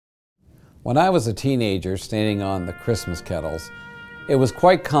When I was a teenager standing on the Christmas kettles, it was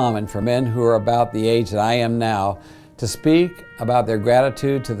quite common for men who are about the age that I am now to speak about their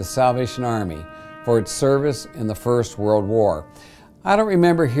gratitude to the Salvation Army for its service in the First World War. I don't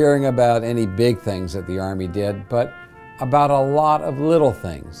remember hearing about any big things that the Army did, but about a lot of little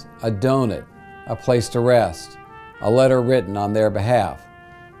things: a donut, a place to rest, a letter written on their behalf.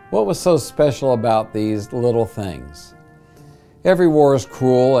 What was so special about these little things? Every war is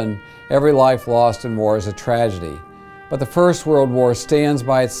cruel, and every life lost in war is a tragedy. But the First World War stands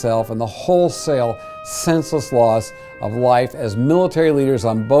by itself in the wholesale, senseless loss of life as military leaders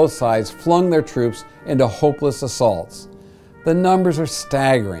on both sides flung their troops into hopeless assaults. The numbers are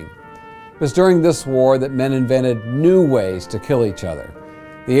staggering. It was during this war that men invented new ways to kill each other.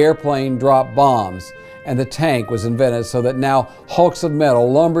 The airplane dropped bombs, and the tank was invented so that now hulks of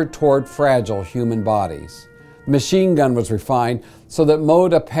metal lumbered toward fragile human bodies. The machine gun was refined so that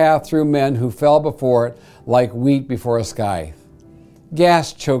mowed a path through men who fell before it like wheat before a scythe.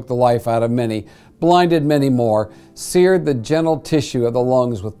 Gas choked the life out of many, blinded many more, seared the gentle tissue of the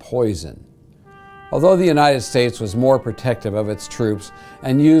lungs with poison. Although the United States was more protective of its troops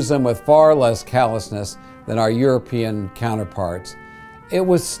and used them with far less callousness than our European counterparts, it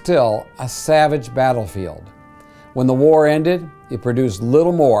was still a savage battlefield. When the war ended, it produced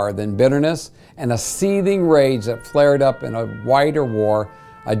little more than bitterness and a seething rage that flared up in a wider war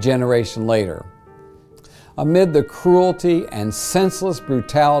a generation later. Amid the cruelty and senseless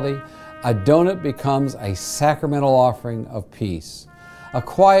brutality, a donut becomes a sacramental offering of peace, a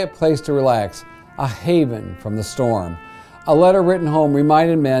quiet place to relax, a haven from the storm. A letter written home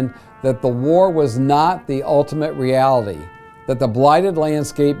reminded men that the war was not the ultimate reality, that the blighted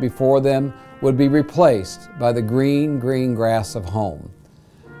landscape before them would be replaced by the green, green grass of home.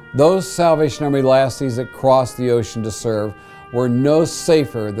 Those Salvation Army lassies that crossed the ocean to serve were no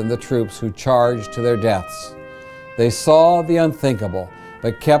safer than the troops who charged to their deaths. They saw the unthinkable,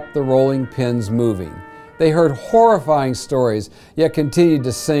 but kept the rolling pins moving. They heard horrifying stories, yet continued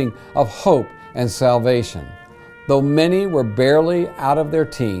to sing of hope and salvation. Though many were barely out of their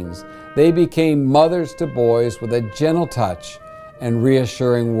teens, they became mothers to boys with a gentle touch and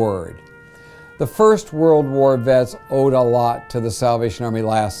reassuring word. The First World War vets owed a lot to the Salvation Army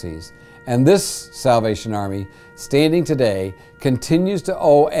lassies, and this Salvation Army, standing today, continues to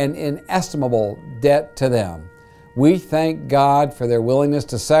owe an inestimable debt to them. We thank God for their willingness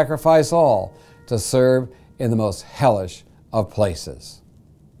to sacrifice all to serve in the most hellish of places.